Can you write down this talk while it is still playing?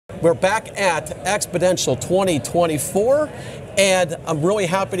We're back at Exponential 2024, and I'm really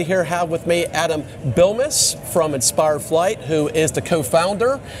happy to have with me Adam Bilmes from Inspired Flight, who is the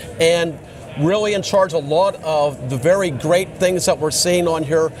co-founder and really in charge of a lot of the very great things that we're seeing on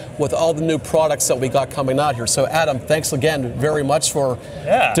here with all the new products that we got coming out here. So Adam, thanks again very much for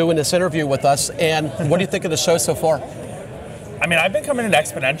doing this interview with us. And what do you think of the show so far? I mean, I've been coming into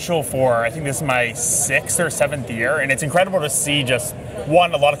Exponential for, I think this is my 6th or 7th year, and it's incredible to see just,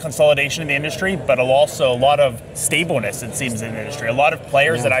 one, a lot of consolidation in the industry, but also a lot of stableness, it seems, in the industry. A lot of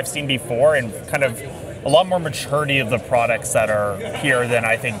players that I've seen before, and kind of a lot more maturity of the products that are here than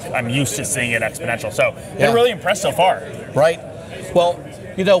I think I'm used to seeing at Exponential. So, been really impressed so far. Right. Well,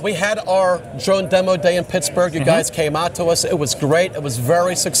 you know, we had our drone demo day in Pittsburgh. You guys came out to us. It was great. It was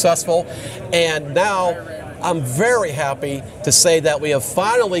very successful. And now I'm very happy to say that we have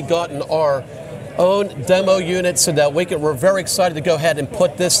finally gotten our own demo unit so that we're very excited to go ahead and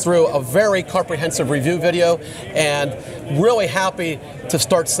put this through a very comprehensive review video, and really happy to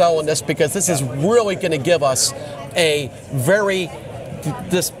start selling this because this is really going to give us a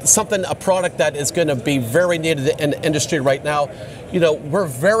product that is going to be very needed in the industry right now. You know, we're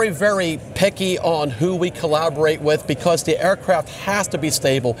very, very picky on who we collaborate with because the aircraft has to be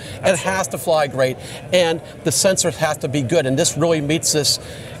stable, it has to fly great, and the sensors has to be good, and this really meets this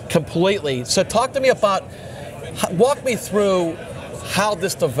completely. So talk to me about, walk me through how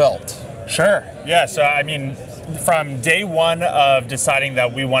this developed. Sure, yeah, so I mean, from day one of deciding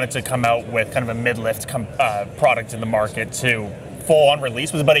that we wanted to come out with kind of a mid-lift product in the market to full-on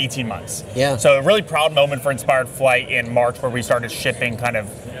release was about 18 months. Yeah. So a really proud moment for Inspired Flight in March, where we started shipping kind of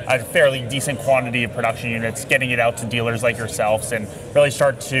a fairly decent quantity of production units, getting it out to dealers like yourselves, and really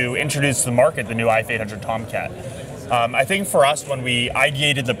start to introduce to the market the new IF800 Tomcat. I think for us, when we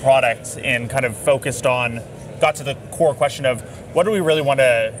ideated the product and kind of focused on, got to the core question of what do we really want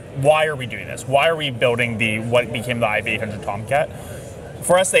to, why are we doing this? Why are we building what became the IF800 Tomcat?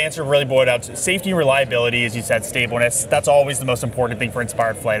 For us, the answer really boiled out to safety and reliability, as you said, stableness. That's always the most important thing for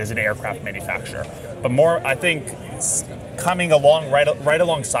Inspired Flight as an aircraft manufacturer. But more, I think, coming along right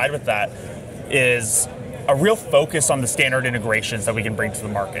alongside with that is a real focus on the standard integrations that we can bring to the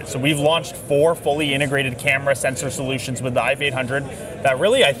market. So we've launched 4 fully integrated camera sensor solutions with the IF800 that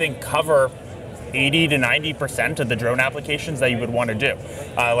really, I think, cover 80 to 90% of the drone applications that you would want to do.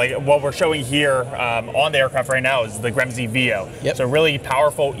 Like what we're showing here on the aircraft right now is the Gremsy VO. Yep. So really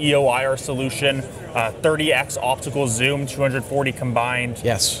powerful EO/IR solution, 30x optical zoom, 240 combined,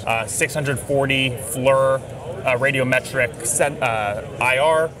 640 FLIR radiometric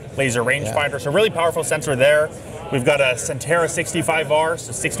IR, laser rangefinder. So really powerful sensor there. We've got a Centa 65R,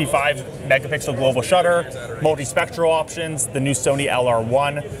 so 65 megapixel global shutter, multi-spectral options, the new Sony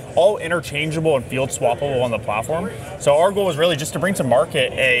LR1, all interchangeable and field swappable on the platform. So our goal is really just to bring to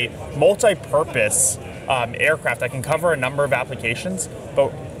market a multi-purpose aircraft that can cover a number of applications,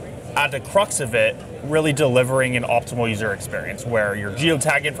 but at the crux of it, really delivering an optimal user experience where your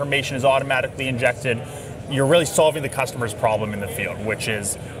geotag information is automatically injected. You're really solving the customer's problem in the field, which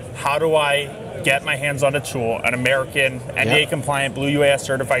is, how do I get my hands on a tool, an American NDA compliant Blue UAS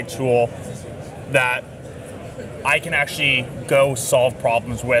certified tool that I can actually go solve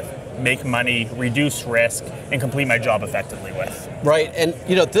problems with, make money, reduce risk, and complete my job effectively with. Right, and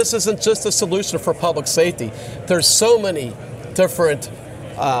you know, this isn't just a solution for public safety. There's so many different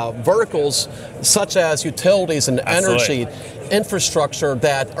verticals, such as utilities and energy, infrastructure,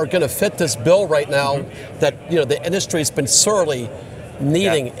 that are going to fit this bill right now, that, you know, the industry's been sorely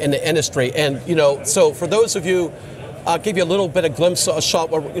needing in the industry. And, you know, so for those of you, I'll give you a little bit of glimpse, a shot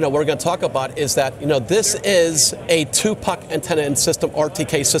what, you know, we're going to talk about is that, you know, this is a 2-puck antenna and system,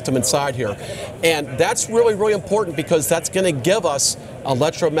 RTK system inside here. And that's really, really important because that's going to give us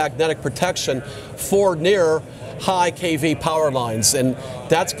electromagnetic protection for near high kV power lines. And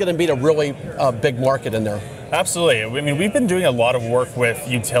that's going to be a really big market in there. Absolutely. I mean, we've been doing a lot of work with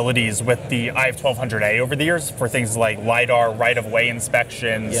utilities with the IF1200A over the years for things like LiDAR, right-of-way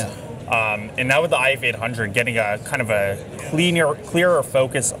inspections. And now with the IF800, getting a kind of a clearer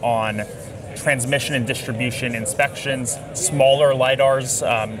focus on transmission and distribution inspections, smaller LiDARs,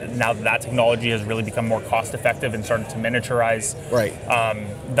 now that technology has really become more cost-effective and started to miniaturize. Right.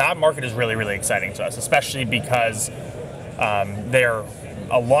 That market is really, really exciting to us, especially because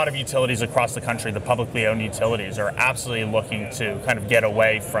a lot of utilities across the country, the publicly owned utilities, are absolutely looking to kind of get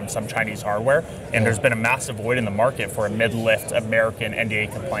away from some Chinese hardware, and there's been a massive void in the market for a mid-lift American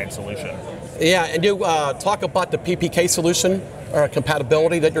NDA compliant solution. Yeah, and you talk about the PPK solution.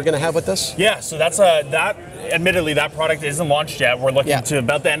 compatibility that you're going to have with this? Yeah, so that's admittedly, that product isn't launched yet. We're looking to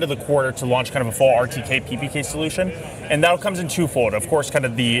about the end of the quarter to launch kind of a full RTK PPK solution, and that comes in twofold. Of course, kind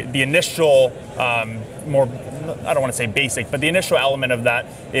of the initial more, I don't want to say basic, but the initial element of that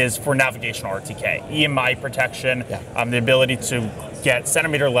is for navigational RTK, EMI protection, the ability to get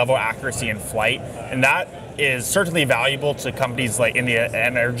centimeter level accuracy in flight, and that is certainly valuable to companies like in the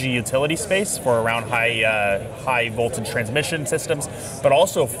energy utility space for around high voltage transmission systems, but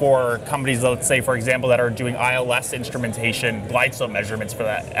also for companies, let's say, for example, that are doing ILS instrumentation, glide slope measurements for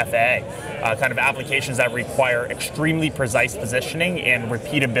the FAA, kind of applications that require extremely precise positioning and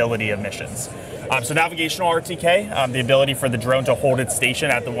repeatability of missions. So navigational RTK, the ability for the drone to hold its station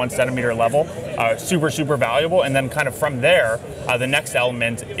at the 1 centimeter level, super valuable. And then kind of from there, the next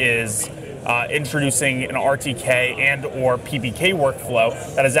element is introducing an RTK and or PPK workflow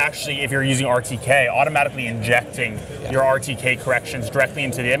that is actually, if you're using RTK, automatically injecting your RTK corrections directly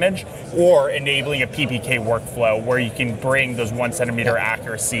into the image, or enabling a PPK workflow where you can bring those 1 centimeter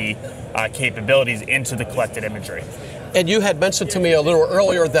accuracy capabilities into the collected imagery. And you had mentioned to me a little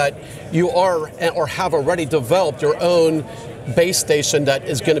earlier that you are or have already developed your own base station that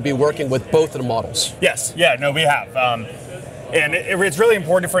is going to be working with both of the models. Yes, we have. And it's really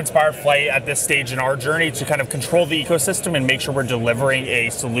important for Inspired Flight at this stage in our journey to kind of control the ecosystem and make sure we're delivering a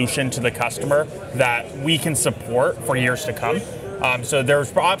solution to the customer that we can support for years to come. So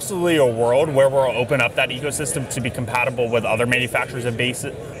there's absolutely a world where we'll open up that ecosystem to be compatible with other manufacturers of base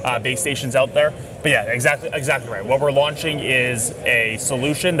stations out there. But yeah, exactly right. What we're launching is a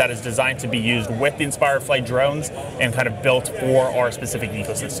solution that is designed to be used with the Inspired Flight drones and kind of built for our specific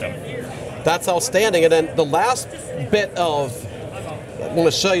ecosystem. That's outstanding. And then the last bit of, I want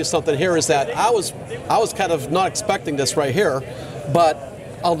to show you something here, is that I was kind of not expecting this right here, but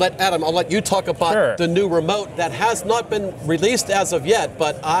I'll let you talk about the new remote that has not been released as of yet,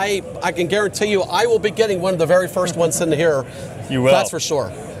 but I can guarantee you I will be getting one of the very first ones in here. You will. That's for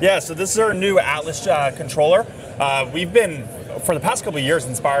sure. Yeah, so this is our new Atlas controller. We've been, for the past couple of years,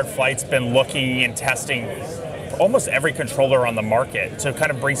 Inspired Flight's been looking and testing almost every controller on the market to kind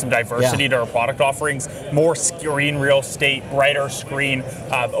of bring some diversity to our product offerings, more screen real estate, brighter screen,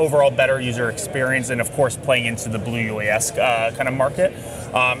 overall better user experience, and of course playing into the Blue UAS kind of market.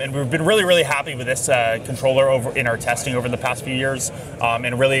 And we've been really happy with this controller over in our testing over the past few years,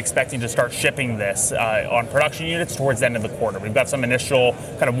 and really expecting to start shipping this on production units towards the end of the quarter. We've got some initial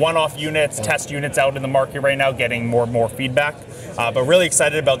kind of one-off units, test units out in the market right now, getting more and more feedback. But really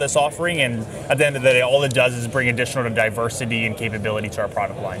excited about this offering, and at the end of the day, all it does is bring additional diversity and capability to our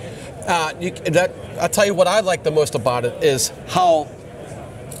product line. I'll tell you what I like the most about it is how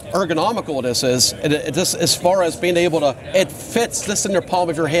ergonomical this is. It just, as far as being able to, it fits this in the palm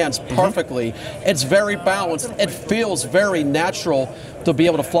of your hands perfectly. It's very balanced. It feels very natural to be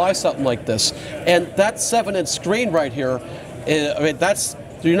able to fly something like this. And that 7-inch screen right here, I mean,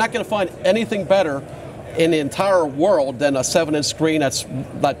 you're not going to find anything better in the entire world than a 7-inch screen that's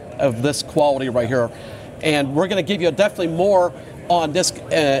of this quality right here. And we're going to give you definitely more on this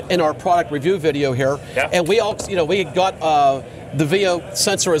in our product review video here. And we also, we got the VO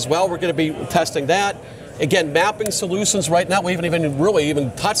sensor as well. We're going to be testing that. Again, mapping solutions right now. We haven't even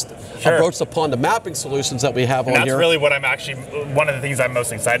approached upon the mapping solutions that we have on here. That's really what one of the things I'm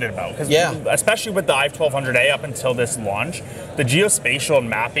most excited about. Because especially with the i1200A up until this launch, the geospatial and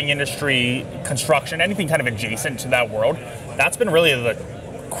mapping industry, construction, anything kind of adjacent to that world, that's been really the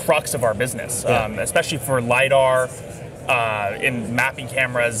crux of our business, especially for LiDAR, in mapping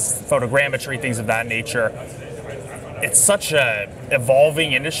cameras, photogrammetry, things of that nature. It's such a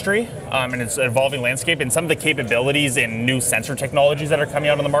evolving industry, and it's an evolving landscape, and some of the capabilities and new sensor technologies that are coming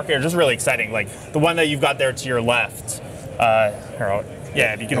out on the market are just really exciting. Like the one that you've got there to your left,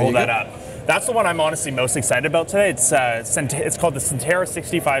 if you can hold that up. That's the one I'm honestly most excited about today. It's called the Centa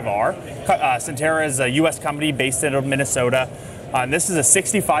 65R. Centa is a U.S. company based out of Minnesota. And this is a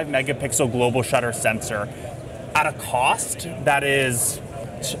 65 megapixel global shutter sensor at a cost that is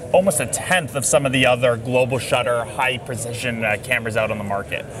almost a tenth of some of the other global shutter high precision cameras out on the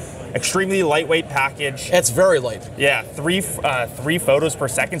market. Extremely lightweight package. It's very light. Yeah, three photos per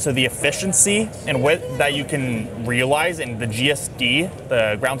second. So the efficiency and width that you can realize in the GSD,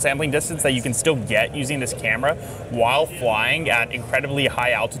 the ground sampling distance that you can still get using this camera while flying at incredibly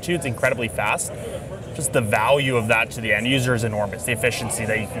high altitudes, incredibly fast. Just the value of that to the end user is enormous, the efficiency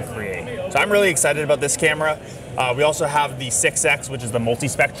that you can create. So I'm really excited about this camera. We also have the 6X, which is the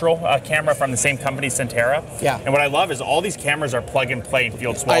multispectral camera from the same company, Centa. And what I love is all these cameras are plug and play and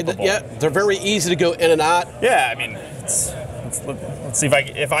field swappable. They're very easy to go in and out. Yeah, I mean, let's see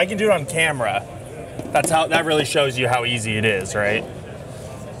if I can do it on camera. That really shows you how easy it is, right?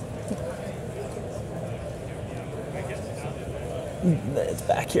 It's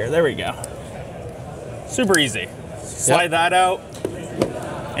back here. There we go. Super easy. Slide that out.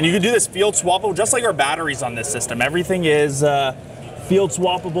 And you can do this field swappable, just like our batteries on this system. Everything is field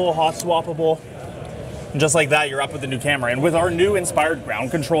swappable, hot swappable. And just like that, you're up with the new camera. And with our new inspired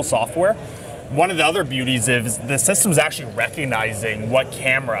ground control software, one of the other beauties is the system's actually recognizing what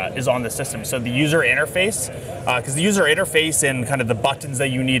camera is on the system. So the user interface, because the user interface and kind of the buttons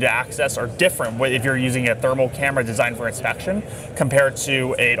that you need to access are different if you're using a thermal camera designed for inspection compared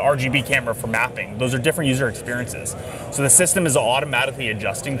to an RGB camera for mapping. Those are different user experiences. So the system is automatically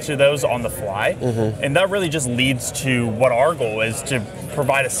adjusting to those on the fly. And that really just leads to what our goal is, to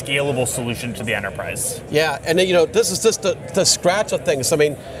provide a scalable solution to the enterprise. Yeah, and you know, this is just the scratch of things. I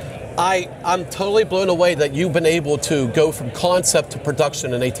mean, I'm totally blown away that you've been able to go from concept to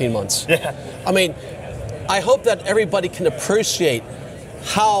production in 18 months. Yeah. I mean, I hope that everybody can appreciate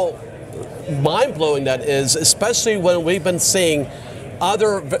how mind-blowing that is, especially when we've been seeing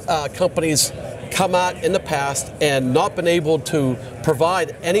other companies come out in the past and not been able to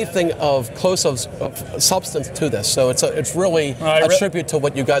provide anything of close of substance to this. So it's really a tribute to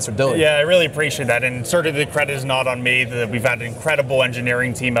what you guys are doing. Yeah, I really appreciate that, and certainly the credit is not on me. We've had an incredible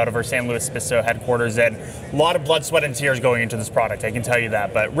engineering team out of our San Luis Obispo headquarters, and a lot of blood, sweat, and tears going into this product, I can tell you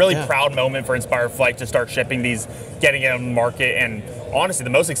that. But really proud moment for Inspired Flight to start shipping these, getting it on the market, and honestly, the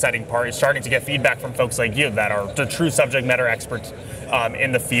most exciting part is starting to get feedback from folks like you that are the true subject matter experts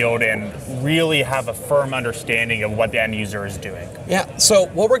in the field and really have a firm understanding of what the end user is doing. Yeah, so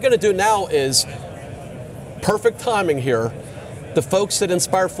what we're going to do now is perfect timing here. The folks at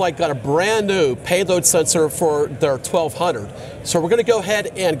Inspired Flight got a brand new payload sensor for their 1200. So we're going to go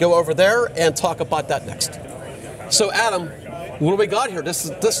ahead and go over there and talk about that next. So Adam, what do we got here?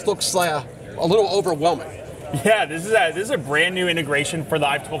 This looks like a little overwhelming. Yeah, this is a brand new integration for the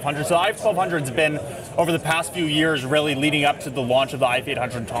IVE-1200. So the IVE-1200's been, over the past few years, really leading up to the launch of the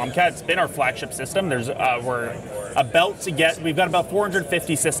IVE-800 Tomcat. It's been our flagship system. We're about to get, we've got about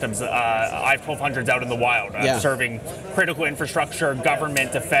 450 systems, IVE-1200s out in the wild, serving critical infrastructure,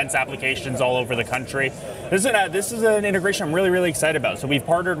 government, defense applications all over the country. This is an integration I'm really, really excited about. So we've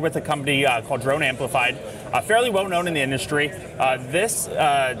partnered with a company called Drone Amplified, fairly well known in the industry.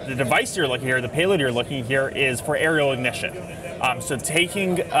 The device you're looking here, the payload you're looking here, is for aerial ignition. So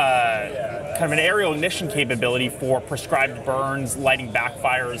taking kind of an aerial ignition capability for prescribed burns, lighting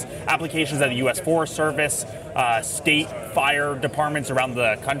backfires, applications that the U.S. Forest Service, state fire departments around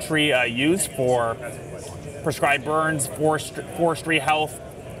the country use for prescribed burns, forestry health,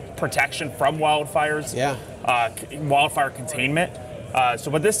 protection from wildfires, wildfire containment.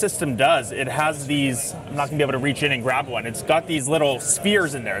 So what this system does, it has these, I'm not going to be able to reach in and grab one, it's got these little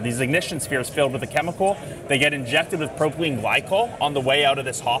spheres in there, these ignition spheres filled with a chemical. They get injected with propylene glycol on the way out of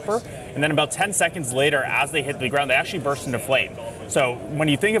this hopper, and then about 10 seconds later, as they hit the ground, they actually burst into flame. So when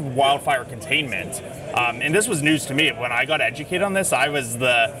you think of wildfire containment, and this was news to me, when I got educated on this, I was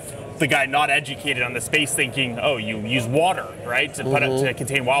the guy not educated on the space thinking, oh, you use water, right, to put it to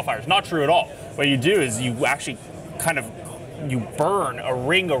contain wildfires. Not true at all. What you do is you actually you burn a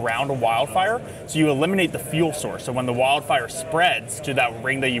ring around a wildfire, so you eliminate the fuel source. So when the wildfire spreads to that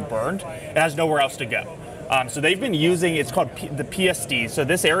ring that you burned, it has nowhere else to go. So they've been using, it's called the PSD. So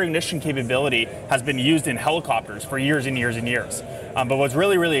this air ignition capability has been used in helicopters for years and years and years. But what's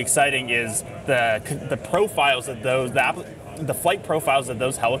really, really exciting is the profiles of those, the flight profiles that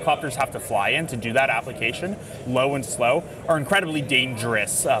those helicopters have to fly in to do that application, low and slow, are incredibly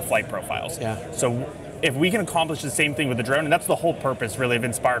dangerous flight profiles. So if we can accomplish the same thing with the drone, and that's the whole purpose really of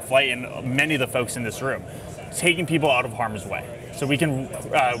Inspired Flight and many of the folks in this room, taking people out of harm's way. So we can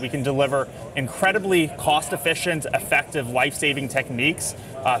deliver incredibly cost-efficient, effective, life-saving techniques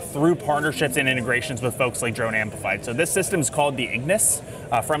through partnerships and integrations with folks like Drone Amplified. So this system is called the Ignis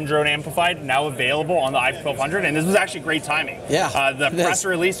from Drone Amplified, now available on the IVE-1200, and this was actually great timing. The press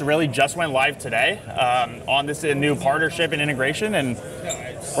release really just went live today on this new partnership and integration, and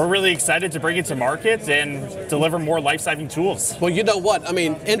we're really excited to bring it to market and deliver more life-saving tools. Well, you know what? I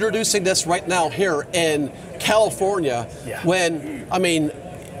mean, introducing this right now here in California, when, I mean,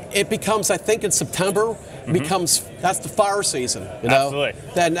 it becomes, I think in September, that's the fire season, you know? Absolutely.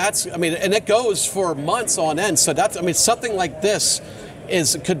 Then that's, I mean, and it goes for months on end. So that's, I mean, something like this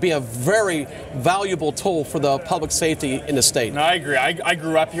could be a very valuable tool for the public safety in the state. No, I agree. I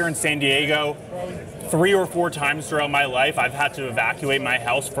grew up here in San Diego. 3 or 4 times throughout my life, I've had to evacuate my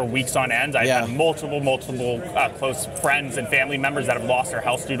house for weeks on end. I've had multiple close friends and family members that have lost their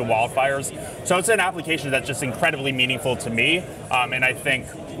house due to wildfires. So it's an application that's just incredibly meaningful to me, and I think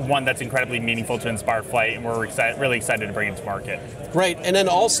one that's incredibly meaningful to Inspired Flight, and we're really excited to bring it to market. Great, and then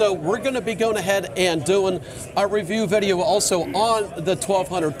also we're going to be going ahead and doing a review video also on the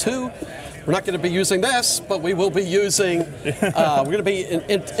 1200 too. We're not going to be using this, but we will be using, we're going to be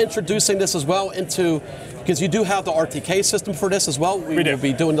introducing this as well into, because you do have the RTK system for this as well. We will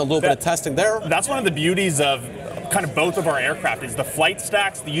be doing a little bit of testing there. That's one of the beauties of kind of both of our aircraft is the flight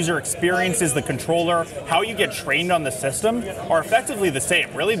stacks, the user experiences, the controller, how you get trained on the system are effectively the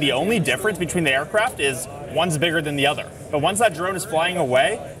same. Really, the only difference between the aircraft is one's bigger than the other. But once that drone is flying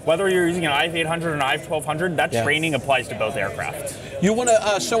away, whether you're using an IF-800 or an IF-1200, that training applies to both aircraft. You want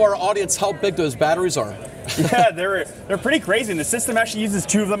to show our audience how big those batteries are? Yeah, they're pretty crazy, and the system actually uses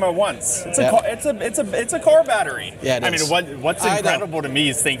 2 of them at once. It's a car battery. Yeah, I mean, what's incredible to me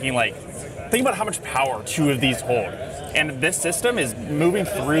is thinking about how much power 2 of these hold, and this system is moving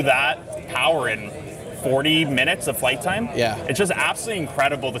through that power in 40 minutes of flight time. Yeah. It's just absolutely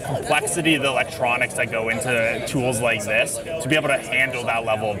incredible, the complexity of the electronics that go into tools like this to be able to handle that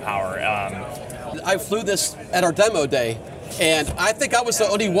level of power. I flew this at our demo day, and I think I was the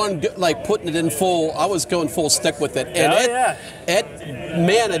only one like putting it in full. I was going full stick with it, and it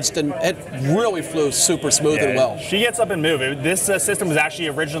managed, and it really flew super smooth and well. She gets up and move. This system was actually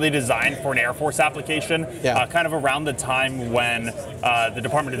originally designed for an Air Force application, kind of around the time when the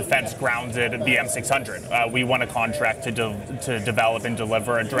Department of Defense grounded the M600. We won a contract to develop and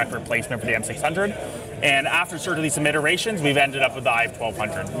deliver a direct replacement for the M600. And after certainly some iterations, we've ended up with the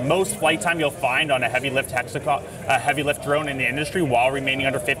IF-1200. Most flight time you'll find on a heavy lift drone in the industry while remaining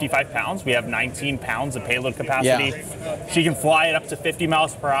under 55 pounds. We have 19 pounds of payload capacity. She can fly it up to 50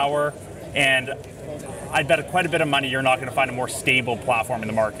 miles per hour, and I bet quite a bit of money you're not going to find a more stable platform in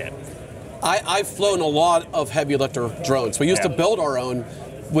the market. I've flown a lot of heavy lifter drones. We used to build our own.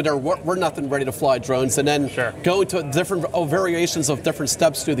 We're nothing ready to fly drones, and then go into different variations of different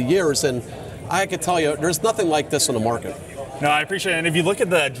steps through the years, and I can tell you, there's nothing like this on the market. No, I appreciate it. And if you look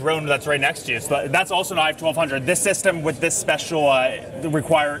at the drone that's right next to you, so that's also an IF-1200. This system with this special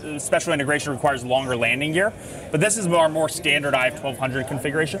integration requires longer landing gear, but this is our more standard IF-1200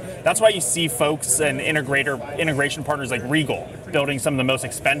 configuration. That's why you see folks and integration partners like Regal building some of the most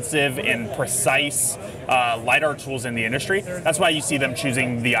expensive and precise LiDAR tools in the industry. That's why you see them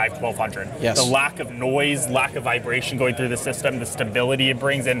choosing the IF-1200. Yes. The lack of noise, lack of vibration going through the system, the stability it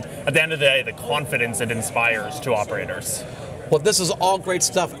brings, and at the end of the day, the confidence it inspires to operators. Well, this is all great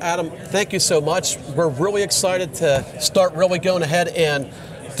stuff, Adam. Thank you so much. We're really excited to start really going ahead and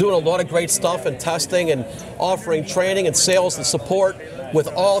doing a lot of great stuff and testing and offering training and sales and support with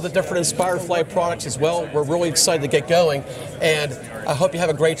all the different Inspired Flight products as well. We're really excited to get going, and I hope you have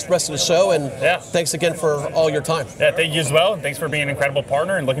a great rest of the show, and thanks again for all your time. Yeah, thank you as well, and thanks for being an incredible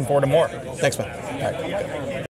partner, and looking forward to more. Thanks, man. All right.